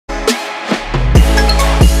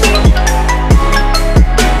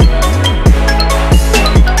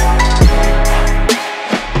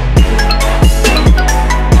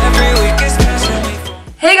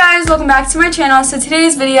welcome back to my channel. So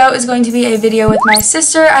today's video is going to be a video with my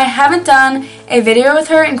sister. I haven't done a video with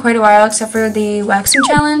her in quite a while except for the waxing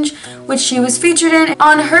challenge, which she was featured in.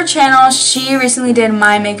 On her channel, she recently did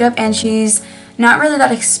my makeup and she's not really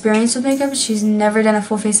that experienced with makeup. She's never done a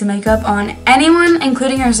full face of makeup on anyone,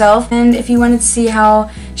 including herself. And if you wanted to see how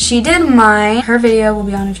she did mine, her video will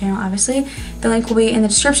be on her channel, obviously. The link will be in the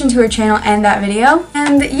description to her channel and that video.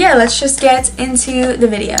 And yeah, let's just get into the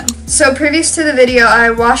video. So previous to the video, I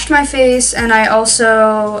washed my face and I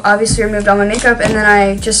also obviously removed all my makeup, and then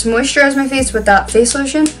I just moisturized my face with that face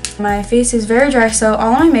lotion. My face is very dry, so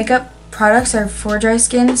all of my makeup products are for dry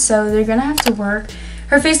skin, so they're gonna have to work.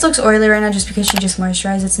 Her face looks oily right now just because she just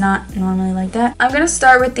moisturized. It's not normally like that. I'm going to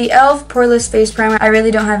start with the e.l.f. Poreless Face Primer. I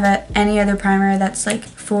really don't have any other primer that's like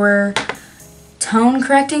for tone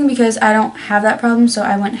correcting because I don't have that problem, so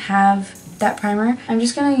I wouldn't have that primer. I'm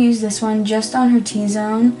just going to use this one just on her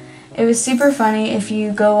T-zone. It was super funny if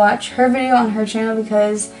you go watch her video on her channel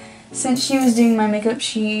because since she was doing my makeup,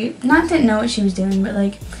 she didn't know what she was doing, but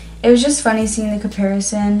like it was just funny seeing the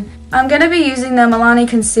comparison. I'm going to be using the Milani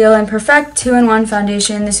Conceal and Perfect 2-in-1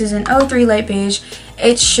 foundation. This is an 03 light beige.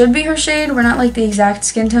 It should be her shade. We're not like the exact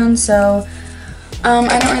skin tone, so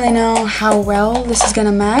I don't really know how well this is going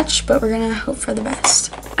to match, but we're going to hope for the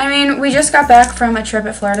best. I mean, we just got back from a trip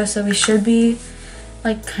at Florida, so we should be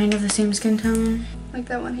like kind of the same skin tone. Like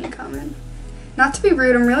that one hate comment. Not to be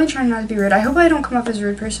rude, I'm really trying not to be rude. I hope I don't come off as a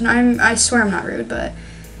rude person. I swear I'm not rude, but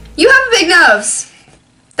you have a big nose.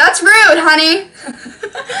 That's rude, honey.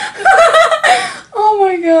 Oh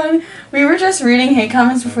my god. We were just reading hate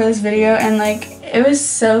comments before this video and like it was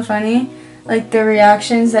so funny. Like the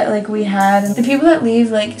reactions that like we had. The people that leave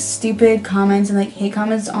like stupid comments and like hate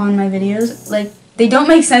comments on my videos, like they don't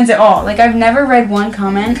make sense at all. Like I've never read one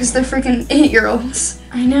comment. Because they're freaking 8-year-olds.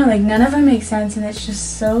 I know, like none of them make sense and it's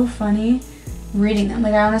just so funny reading them.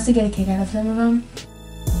 Like I honestly get a kick out of some of them.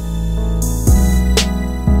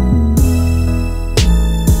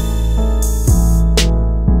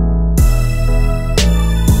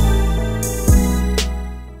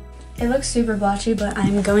 It looks super blotchy, but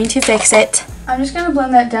I'm going to fix it. I'm just going to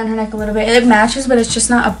blend that down her neck a little bit. It matches, but it's just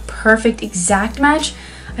not a perfect exact match.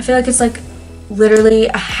 I feel like it's like literally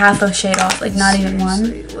a half a shade off, like not even one.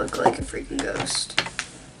 You look like a freaking ghost.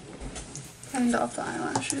 And off the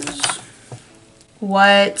eyelashes.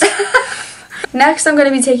 What? Next, I'm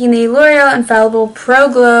going to be taking the L'Oreal Infallible Pro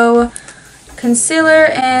Glow Concealer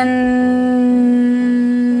in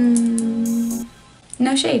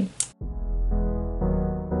no shade.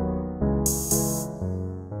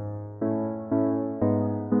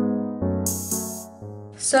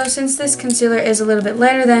 So since this concealer is a little bit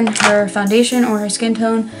lighter than her foundation or her skin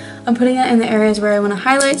tone, I'm putting it in the areas where I want to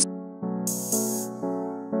highlight.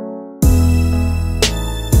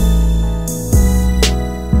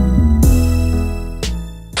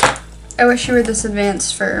 I wish you were this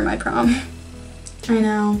advanced for my prom. I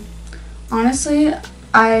know. Honestly,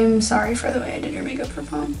 I'm sorry for the way I did your makeup for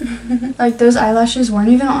prom. Like those eyelashes weren't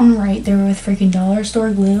even on right. They were with freaking dollar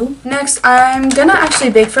store glue. Next, I'm gonna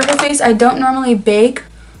actually bake for her face. I don't normally bake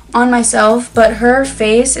on myself, but her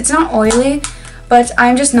face, it's not oily, but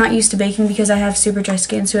I'm just not used to baking because I have super dry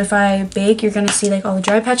skin, so if I bake you're gonna see like all the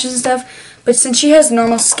dry patches and stuff. But since she has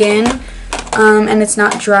normal skin and it's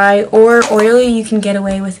not dry or oily, you can get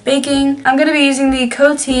away with baking. I'm gonna be using the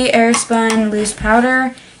Coty Airspun Loose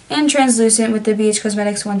Powder in Translucent with the BH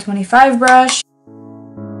Cosmetics 125 brush.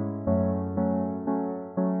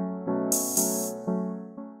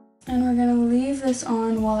 And we're gonna leave this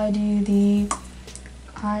on while I do the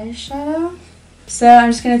eyeshadow. So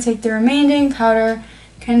I'm just going to take the remaining powder,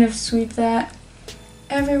 kind of sweep that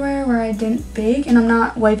everywhere where I didn't bake, and I'm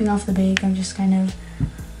not wiping off the bake, I'm just kind of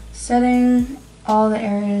setting all the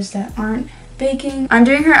areas that aren't baking. I'm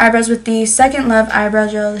doing her eyebrows with the Second Love Eyebrow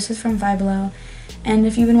Gel. This is from Five Below, and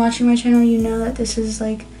if you've been watching my channel you know that this is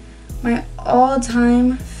like my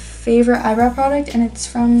all-time favorite eyebrow product, and it's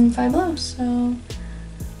from Five Below, so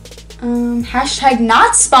hashtag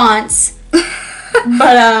not spons.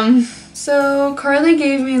 But so Carly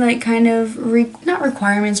gave me like kind of not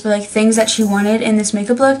requirements, but like things that she wanted in this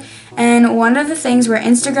makeup look, and one of the things were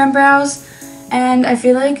Instagram brows, and I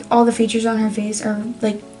feel like all the features on her face are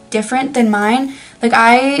like different than mine. Like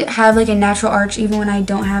I have like a natural arch even when I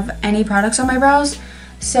don't have any products on my brows,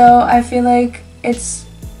 so I feel like it's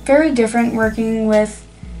very different working with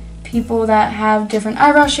people that have different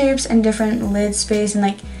eyebrow shapes and different lid space and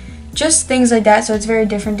like just things like that, so it's very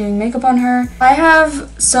different doing makeup on her. I have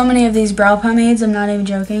so many of these brow pomades, I'm not even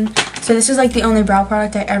joking. So this is like the only brow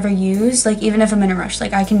product I ever use, like even if I'm in a rush,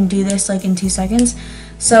 like I can do this like in 2 seconds.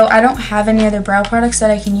 So I don't have any other brow products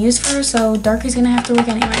that I can use for her, so dark is going to have to work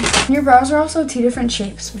anyway. Your brows are also 2 different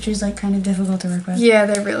shapes, which is like kind of difficult to work with. Yeah,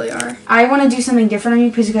 they really are. I want to do something different on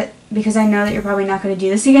you because I know that you're probably not going to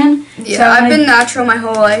do this again. Yeah, so I've been natural my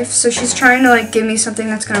whole life, so she's trying to like give me something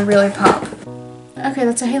that's going to really pop. Okay,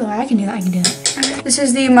 that's a halo eye. I can do that. Okay. This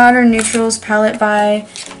is the Modern Neutrals palette by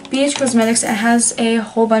BH Cosmetics. It has a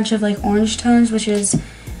whole bunch of like orange tones, which is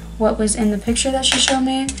what was in the picture that she showed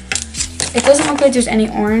me. It doesn't look like there's any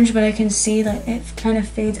orange, but I can see that it kind of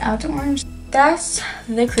fades out to orange. That's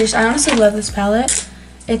the crease. I honestly love this palette.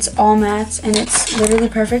 It's all mattes, and it's literally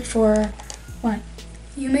perfect for what?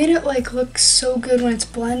 You made it like look so good when it's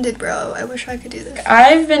blended, bro. I wish I could do this.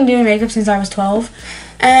 I've been doing makeup since I was 12,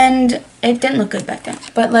 and it didn't look good back then.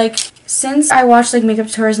 But like since I watched like makeup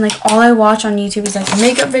tutorials, and like all I watch on YouTube is like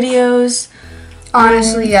makeup videos.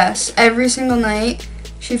 Honestly, yes. Every single night.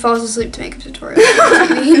 She falls asleep to makeup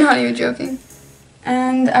tutorials. Not even joking.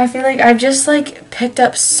 And I feel like I've just like picked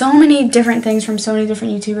up so many different things from so many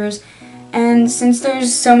different YouTubers. And since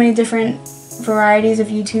there's so many different varieties of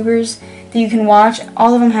YouTubers that you can watch,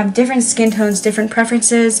 all of them have different skin tones, different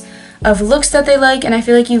preferences of looks that they like, and I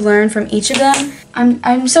feel like you learn from each of them.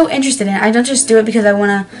 I'm so interested in it. I don't just do it because I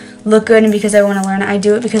want to look good and because I want to learn it. I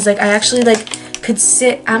do it because like I actually like could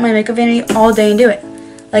sit at my makeup vanity all day and do it.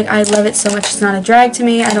 Like, I love it so much. It's not a drag to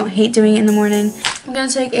me. I don't hate doing it in the morning. I'm going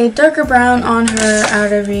to take a darker brown on her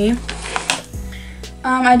outer V.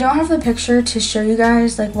 I don't have the picture to show you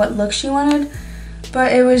guys, like, what look she wanted.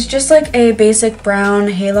 But it was just, like, a basic brown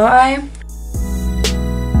halo eye.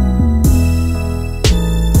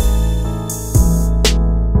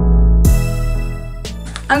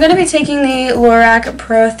 I'm going to be taking the Lorac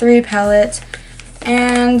Pro 3 palette.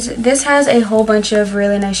 And this has a whole bunch of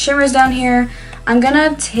really nice shimmers down here. I'm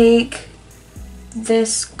gonna take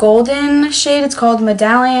this golden shade. It's called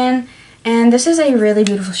Medallion, and this is a really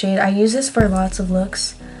beautiful shade. I use this for lots of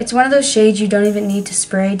looks. It's one of those shades you don't even need to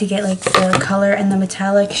spray to get like the color and the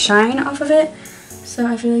metallic shine off of it. So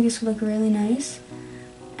I feel like this would look really nice.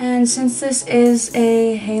 And since this is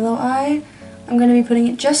a halo eye, I'm gonna be putting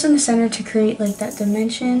it just in the center to create like that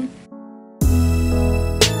dimension.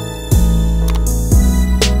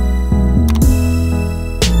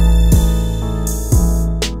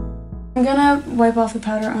 I'm gonna wipe off the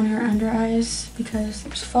powder on her under eyes because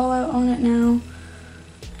there's fallout on it now.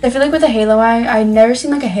 I feel like with a halo eye, I've never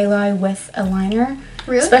seen like a halo eye with a liner.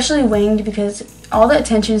 Really? Especially winged, because all the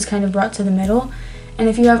attention is kind of brought to the middle. And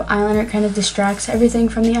if you have eyeliner, it kind of distracts everything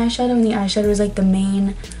from the eyeshadow, and the eyeshadow is like the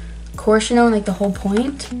main course, you know, and like the whole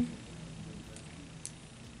point.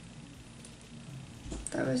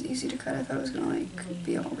 That was easy to cut. I thought it was gonna like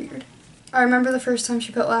be all weird. I remember the first time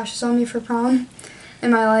she put lashes on me for prom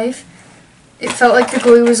in my life. It felt like the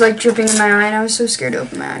glue was like dripping in my eye, and I was so scared to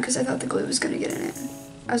open my eye because I thought the glue was gonna get in it.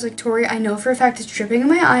 I was like, Tori, I know for a fact it's dripping in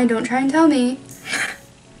my eye. Don't try and tell me.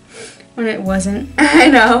 When it wasn't.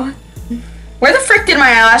 I know. Where the frick did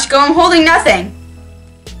my eyelash go? I'm holding nothing.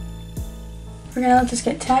 We're gonna let this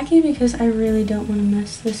get tacky because I really don't want to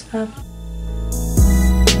mess this up.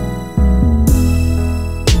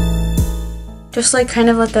 Just like kind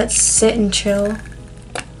of let that sit and chill.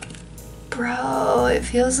 Bro, it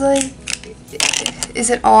feels like... Is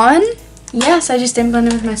it on? Yes, I just didn't blend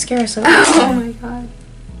it with mascara, so... Oh my god.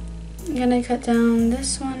 I'm gonna cut down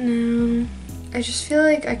this one now. I just feel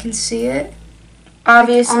like I can see it.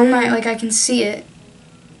 Obviously. Like on my, like I can see it.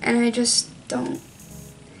 And I just don't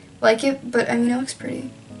like it, but I mean it looks pretty.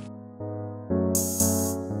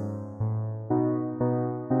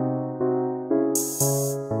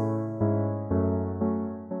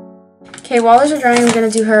 Okay, while those are drying, I'm gonna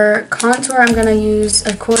do her contour. I'm gonna use,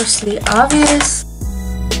 of course, the obvious.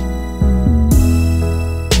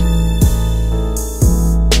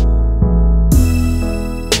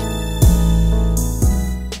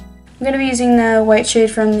 I'm going to be using the white shade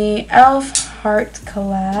from the e.l.f. Heart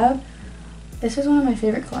collab. This is one of my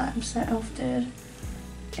favorite collabs that e.l.f. did.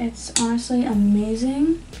 It's honestly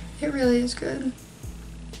amazing. It really is good.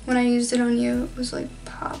 When I used it on you, it was like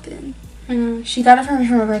popping. I know. She got it for me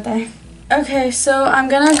for my birthday. Okay, so I'm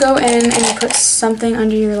going to go in and put something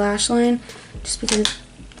under your lash line just because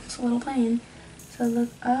it's a little plain. So look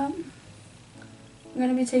up. I'm going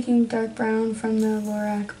to be taking dark brown from the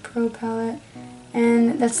Lorac Pro palette.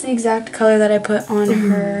 And that's the exact color that I put on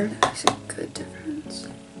her. That makes a good difference.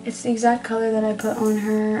 It's the exact color that I put on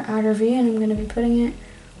her outer V, and I'm going to be putting it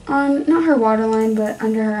on, not her waterline, but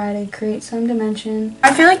under her eye to create some dimension.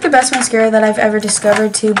 I feel like the best mascara that I've ever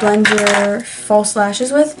discovered to blend your false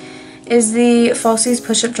lashes with is the Falsies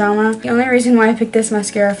Push-Up Drama. The only reason why I picked this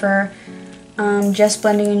mascara for just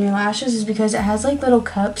blending in your lashes is because it has like little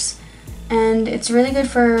cups, And it's really good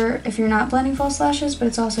for if you're not blending false lashes, but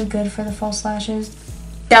it's also good for the false lashes.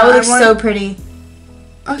 That looks so pretty.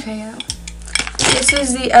 Okay, yeah. This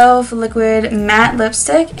is the e.l.f. Liquid Matte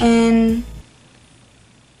Lipstick in...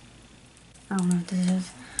 I don't know what this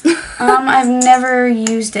is. I've never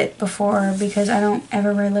used it before because I don't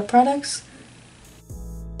ever wear lip products.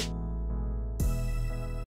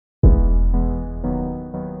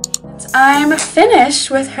 I'm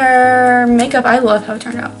finished with her makeup. I love how it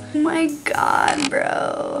turned out. Oh my god,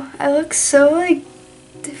 bro. I look so, like,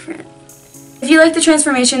 different. If you like the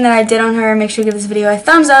transformation that I did on her, make sure to give this video a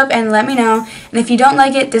thumbs up and let me know. And if you don't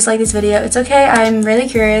like it, dislike this video. It's okay. I'm really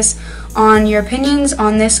curious on your opinions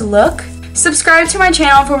on this look. Subscribe to my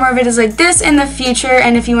channel for more videos like this in the future.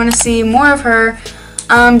 And if you want to see more of her,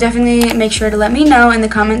 definitely make sure to let me know in the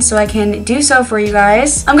comments so I can do so for you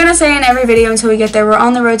guys. I'm gonna say in every video until we get there, we're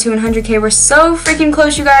on the road to 100K. We're so freaking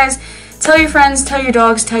close, you guys. Tell your friends, tell your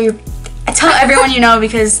dogs, tell everyone you know,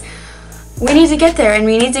 because we need to get there, and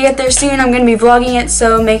we need to get there soon. I'm gonna be vlogging it,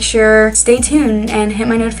 so make sure stay tuned and hit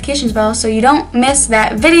my notifications bell so you don't miss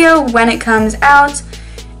that video when it comes out.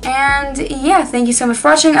 And yeah, thank you so much for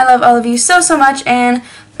watching. I love all of you so much, and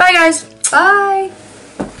bye guys. Bye.